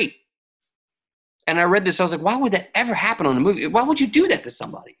straight. And I read this, I was like, why would that ever happen on a movie? Why would you do that to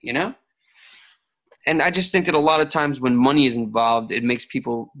somebody, And I just think that a lot of times when money is involved, it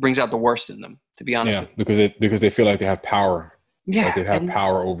brings out the worst in them, to be honest. Yeah, because they feel like they have power. Yeah. Like they have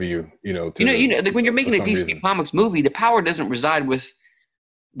power over you, like when you're making a DC Comics movie, the power doesn't reside with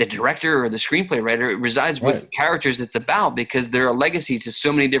the director or the screenplay writer. It resides with the characters it's about, because they're a legacy to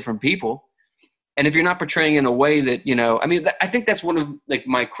so many different people. And if you're not portraying in a way that, I think that's one of like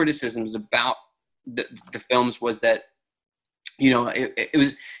my criticisms about the films, was that, it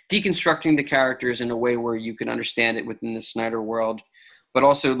was deconstructing the characters in a way where you could understand it within the Snyder world. But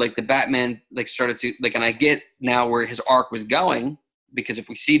also, like, the Batman, like, started to, like, and I get now where his arc was going, because if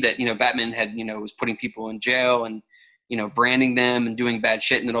we see that, Batman had, was putting people in jail and, branding them and doing bad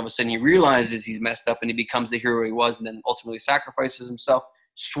shit, and then all of a sudden he realizes he's messed up and he becomes the hero he was, and then ultimately sacrifices himself.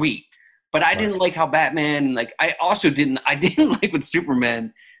 Sweet. But I didn't like how Batman, like, I didn't like what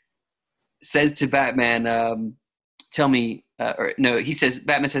Superman says to Batman, Batman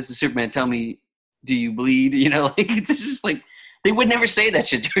says to Superman, tell me, do you bleed? Like, it's just like, they would never say that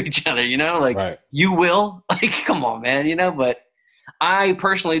shit to each other, like, you will, like, come on, man, but I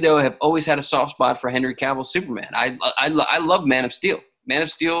personally, though, have always had a soft spot for Henry Cavill's Superman. I love Man of Steel. Man of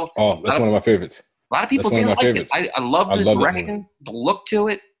Steel. Oh, that's one of my favorites. A lot of people didn't like it. I love the direction, the look to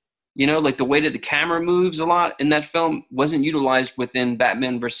it. Like the way that the camera moves a lot in that film wasn't utilized within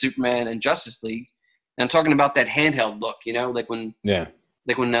Batman vs Superman and Justice League. And I'm talking about that handheld look, like when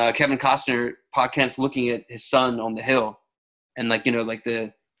Kevin Costner podcast looking at his son on the hill, and like like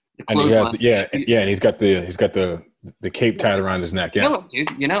the and he has and he's got the cape tied around his neck, dude,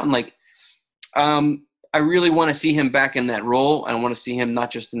 and like I really want to see him back in that role. I want to see him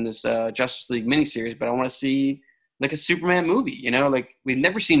not just in this Justice League miniseries, but I want to see like a Superman movie, like we've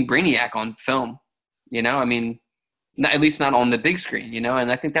never seen Brainiac on film, I mean, at least not on the big screen,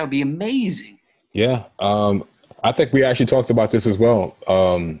 and I think that would be amazing. Yeah. I think we actually talked about this as well.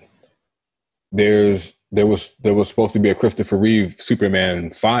 There was supposed to be a Christopher Reeve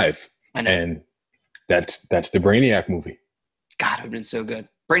Superman 5, and that's the Brainiac movie. God, it would have been so good.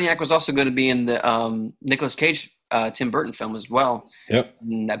 Brainiac was also going to be in the Nicolas Cage Tim Burton film as well. Yep.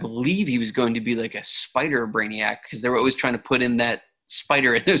 And I believe he was going to be like a spider Brainiac, because they were always trying to put in that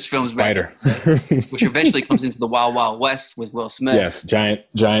spider in those films. Spider. Which eventually comes into the Wild Wild West with Will Smith. Yes,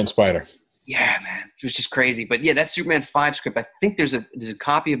 giant spider. Yeah, man. It was just crazy. But yeah, that Superman 5 script, I think there's a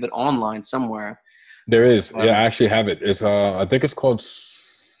copy of it online somewhere. There is. I actually have it. It's I think it's called,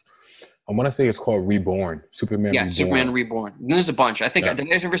 I want to say it's called Reborn. Superman Reborn. Superman Reborn. And there's a bunch. I think, did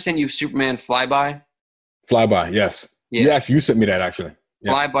I ever send you Superman Flyby? Flyby, yes. Yeah, you sent me that, actually.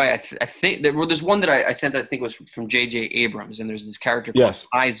 Yeah. Flyby, I think there's one that I sent that I think was from J.J. Abrams, and there's this character called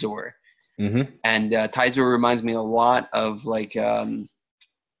Tyzor. Mm-hmm. And Tyzor reminds me a lot of like a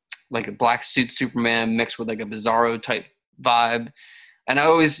black suit Superman mixed with like a Bizarro type vibe. And I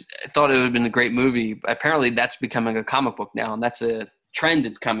always thought it would have been a great movie. But apparently that's becoming a comic book now, and that's a trend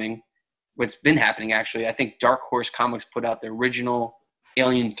that's coming. What's been happening, actually, I think Dark Horse Comics put out the original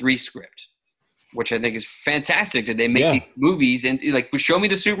Alien 3 script, which I think is fantastic that they make these movies and like show me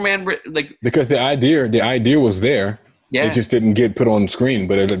the Superman, like, because the idea was there. Yeah. It just didn't get put on screen,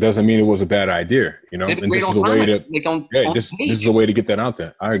 but it doesn't mean it was a bad idea, And this is a way to this is a way to get that out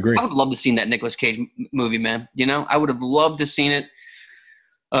there. I agree. I would love to see that Nicolas Cage movie, man. I would have loved to seen it.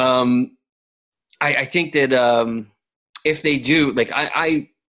 I think that if they do, like, a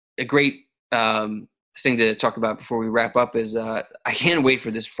great thing to talk about before we wrap up is I can't wait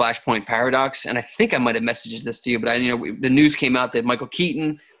for this Flashpoint paradox, and I think I might have messaged this to you, but the news came out that Michael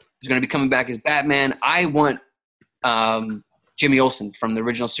Keaton is going to be coming back as Batman. I want Jimmy Olsen from the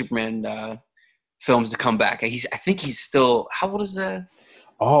original Superman films to come back. I think he's still, how old is that?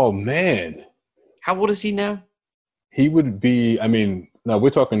 Oh man, how old is he now? He would be. I mean, now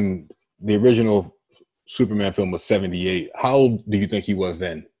we're talking the original Superman film was 78. How old do you think he was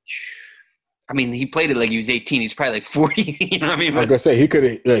then? I mean, he played it like he was 18. He's probably like 40. You know what I mean? I was gonna say he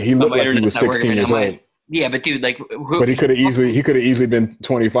could have. He looked like he was 16 years old. Yeah, but dude, like, but he could have easily been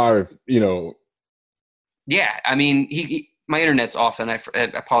 25. Yeah, I mean, my internet's off, and I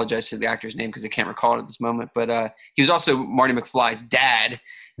apologize to the actor's name because I can't recall it at this moment. But he was also Marty McFly's dad,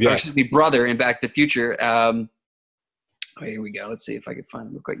 or excuse me, brother in Back to the Future. Oh, here we go. Let's see if I can find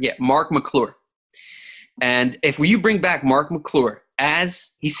him real quick. Yeah, Mark McClure. And if you bring back Mark McClure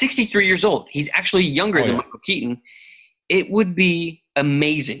as he's 63 years old, he's actually younger than Michael Keaton. It would be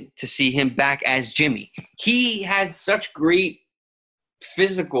amazing to see him back as Jimmy. He had such great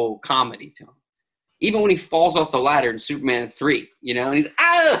physical comedy to him. Even when he falls off the ladder in Superman 3, and he's,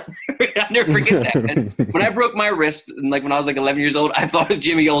 ah! I'll never forget that. And when I broke my wrist, and when I was 11 years old, I thought of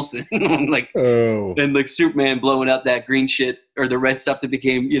Jimmy Olsen. And Superman blowing out that green shit or the red stuff that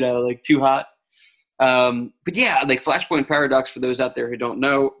became, too hot. But yeah, Flashpoint Paradox, for those out there who don't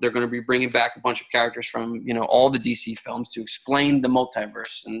know, they're going to be bringing back a bunch of characters from, all the DC films to explain the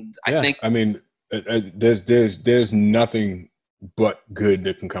multiverse. And there's nothing but good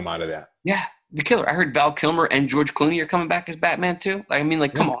that can come out of that. Yeah. The killer. I heard Val Kilmer and George Clooney are coming back as Batman too.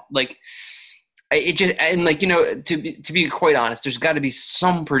 Come on. It just, and to be quite honest, there's got to be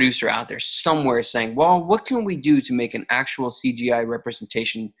some producer out there somewhere saying, well, what can we do to make an actual CGI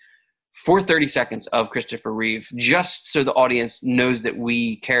representation for 30 seconds of Christopher Reeve, just so the audience knows that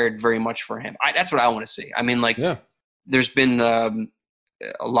we cared very much for him. That's what I want to see. There's been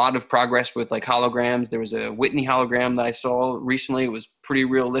a lot of progress with holograms. There was a Whitney hologram that I saw recently. It was pretty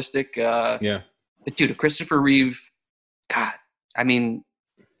realistic. But dude, a Christopher Reeve, God, I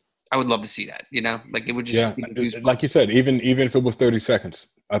would love to see that, it would just, like you said, even if it was 30 seconds,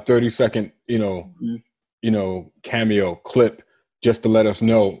 a 30-second, cameo clip, just to let us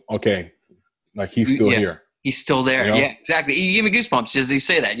know, okay, he's still here. He's still there. Yeah, exactly. You give me goosebumps as you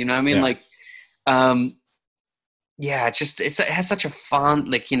say that, it has such a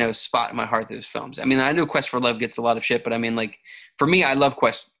fond, spot in my heart, those films. I know Quest for Love gets a lot of shit, but for me, I love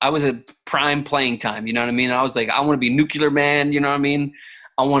Quest. I was a prime playing time, you know what I mean? I was I want to be Nuclear Man, you know what I mean?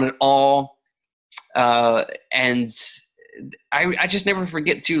 I want it all. And I just never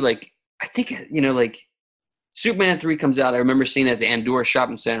forget to, I think, Superman 3 comes out. I remember seeing it at the Andorra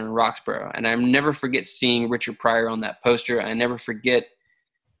Shopping Center in Roxborough, and I never forget seeing Richard Pryor on that poster. I never forget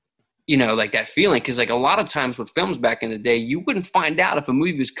that feeling, because a lot of times with films back in the day, you wouldn't find out if a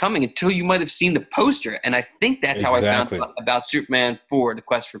movie was coming until you might have seen the poster. And I think that's how I found out about Superman 4, The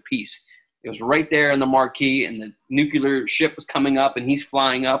Quest for Peace. It was right there in the marquee, and the nuclear ship was coming up, and he's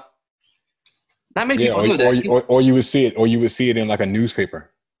flying up. Not many people know that. Or you would see it in a newspaper,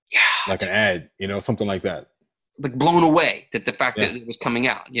 an ad, something like that. Blown away that the fact that it was coming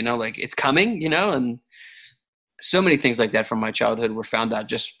out, it's coming, and so many things like that from my childhood were found out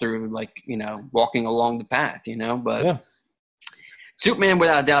just through walking along the path, but Superman,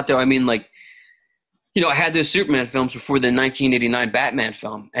 without a doubt, though, I had those Superman films before the 1989 Batman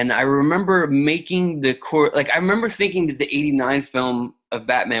film, and I remember making I remember thinking that the 89 film of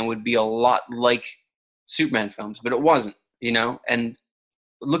Batman would be a lot like Superman films, but it wasn't, and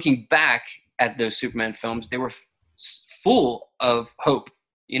looking back at those Superman films, they were full of hope,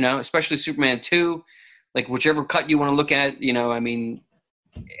 especially Superman 2, whichever cut you want to look at, it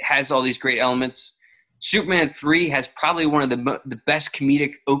has all these great elements. Superman 3 has probably one of the best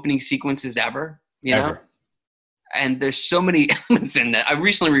comedic opening sequences ever, ever. And there's so many elements in that. I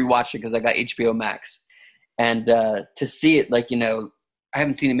recently rewatched it because I got HBO Max, and to see it, I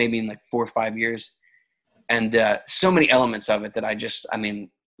haven't seen it maybe in 4 or 5 years, and so many elements of it that I just,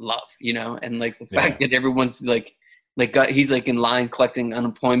 love, and the fact that everyone's he's in line collecting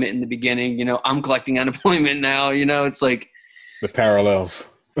unemployment in the beginning, I'm collecting unemployment now, it's the parallels.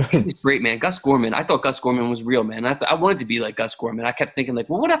 It's great, man. Gus Gorman, I thought Gus Gorman was real, man. I wanted to be like Gus Gorman. I kept thinking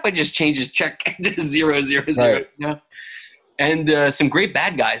well, what if I just change his check to 000, right. And some great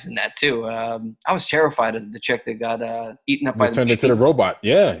bad guys in that too. I was terrified of the chick that got eaten up by the turned into the robot.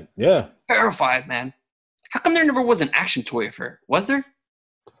 Yeah. Terrified, man. How come there never was an action toy of her? Was there?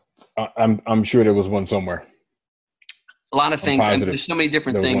 I'm sure there was one somewhere. A lot of things. There's so many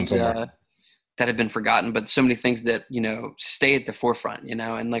different things that have been forgotten, but so many things that stay at the forefront.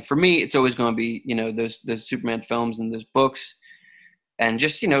 And for me, it's always going to be those Superman films and those books, and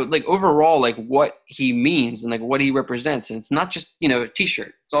just overall what he means and what he represents. And it's not just a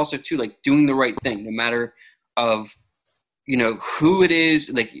T-shirt. It's also too doing the right thing, no matter of who it is,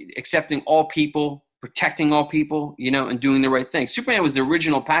 accepting all people, protecting all people, and doing the right thing. Superman was the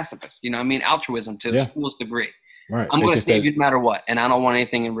original pacifist, altruism to the fullest degree. Right. I'm going to save you no matter what, and I don't want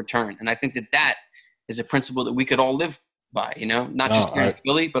anything in return. And I think that is a principle that we could all live by, not just here in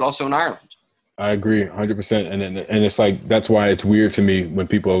Philly, but also in Ireland. I agree 100%. And it's that's why it's weird to me when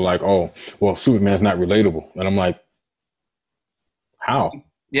people are like, oh, well, Superman's not relatable. And I'm like, how?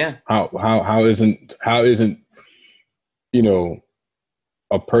 Yeah. How isn't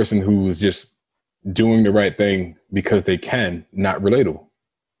a person who is just doing the right thing because they can not relatable?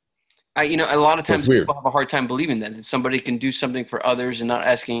 A lot of So it's times weird people have a hard time believing that somebody can do something for others and not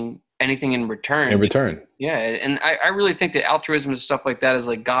asking anything in return. in return. Yeah, and I really think that altruism and stuff like that is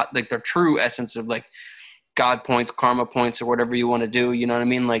like God, like the true essence of like God points, karma points, or whatever you want to do. You know what I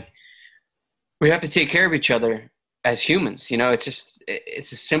mean? Like we have to take care of each other as humans.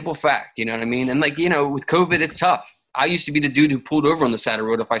 It's a simple fact. You know what I mean? And like with COVID, it's tough. I used to be the dude who pulled over on the side of the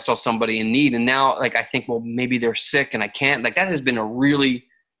road if I saw somebody in need, and now like I think, well, maybe they're sick and I can't. Like that has been a really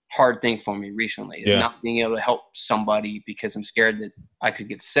hard thing for me recently. Is not being able to help somebody because I'm scared that I could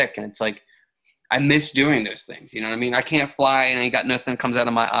get sick, and it's like I miss doing those things. You know what I mean? I can't fly and I ain't got nothing that comes out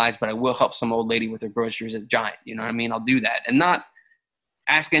of my eyes, but I will help some old lady with her groceries at Giant. You know what I mean? I'll do that and not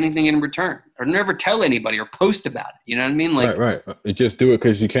ask anything in return or never tell anybody or post about it. You know what I mean? Like, right. You just do it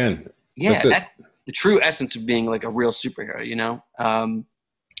because you can. Yeah, that's the true essence of being like a real superhero,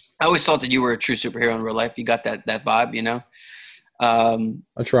 I always thought that you were a true superhero in real life. You got that vibe,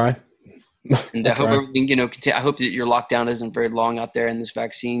 I try. And I hope everything, I hope that your lockdown isn't very long out there and this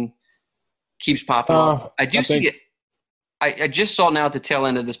vaccine keeps popping off. I see it. I just saw now at the tail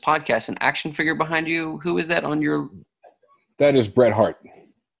end of this podcast an action figure behind you. Who is that on your? That is Bret Hart.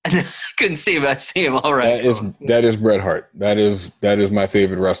 I couldn't see him. I see him. All right. That is Bret Hart. That is my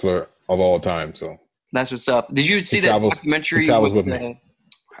favorite wrestler of all time. So that's what's up. Did you see that documentary? He travels with me.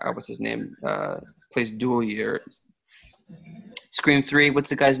 What's his name? Plays Dooley or Scream 3. What's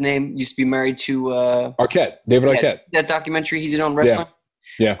the guy's name? Used to be married to Arquette. David Arquette. That documentary he did on wrestling.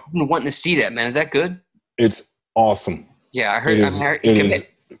 Yeah. I've been wanting to see that, man. Is that good? It's awesome. Yeah, I heard. It's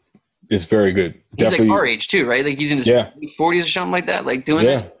very good. He's definitely, like our age too, right? Like he's in his 40s or something like that. Like doing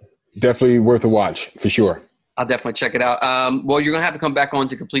it. Definitely worth a watch for sure. I'll definitely check it out. Well, you're gonna have to come back on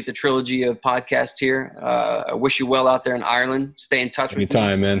to complete the trilogy of podcasts here. I wish you well out there in Ireland. Stay in touch with me.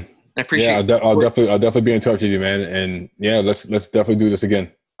 Anytime, man. I appreciate. Yeah, I'll definitely be in touch with you, man. And let's definitely do this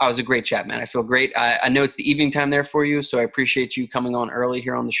again. Oh, it was a great chat, man. I feel great. I know it's the evening time there for you, so I appreciate you coming on early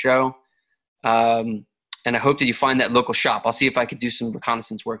here on the show. And I hope that you find that local shop. I'll see if I could do some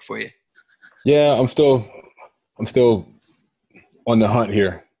reconnaissance work for you. Yeah, I'm still on the hunt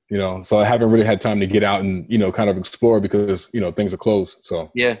here, so I haven't really had time to get out and, kind of explore because, things are closed.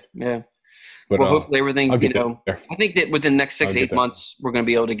 So yeah. But hopefully everything, I think that within the next 6-8 months, we're going to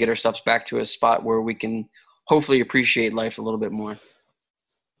be able to get ourselves back to a spot where we can hopefully appreciate life a little bit more.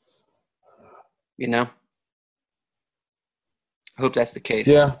 I hope that's the case.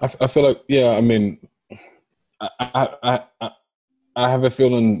 Yeah, I feel like, I mean, I have a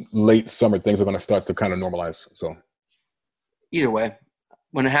feeling late summer things are going to start to kind of normalize. So either way,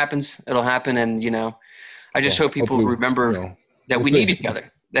 when it happens, it'll happen. And, I just hope people remember that we need each other.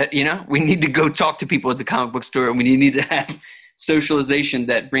 That, we need to go talk to people at the comic book store, and we need to have socialization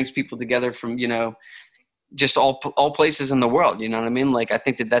that brings people together from, just all places in the world. You know what I mean? Like, I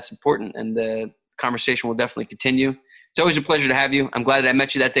think that that's important, and the conversation will definitely continue. It's always a pleasure to have you. I'm glad that I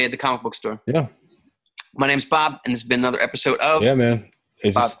met you that day at the comic book store. Yeah. My name's Bob, and this has been another episode of man.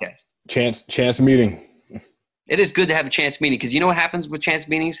 It's Bobcast. Chance meeting. It is good to have a chance meeting because you know what happens with chance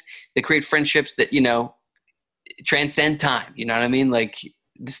meetings? They create friendships that, transcend time. You know what I mean? Like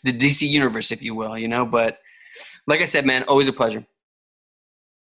this, the DC universe, if you will, But like I said, man, always a pleasure.